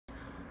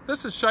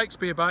This is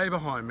Shakespeare Bay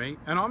behind me,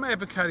 and I'm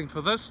advocating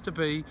for this to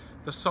be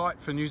the site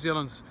for New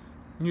Zealand's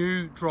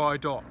new dry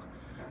dock.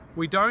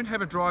 We don't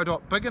have a dry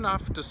dock big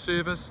enough to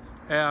service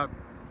our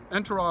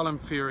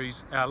inter-island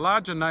ferries, our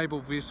larger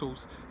naval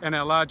vessels and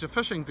our larger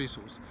fishing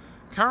vessels.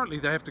 Currently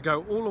they have to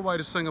go all the way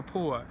to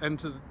Singapore, and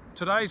to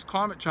today's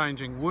climate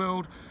changing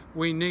world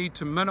we need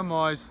to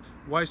minimise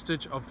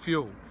wastage of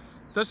fuel.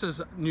 This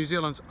is New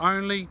Zealand's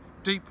only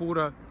deep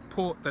water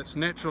port that's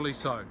naturally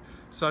so.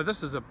 So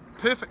this is a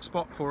perfect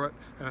spot for it,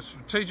 and it's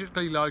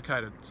strategically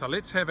located. So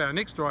let's have our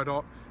next dry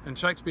dock in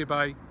Shakespeare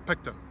Bay,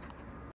 Picton.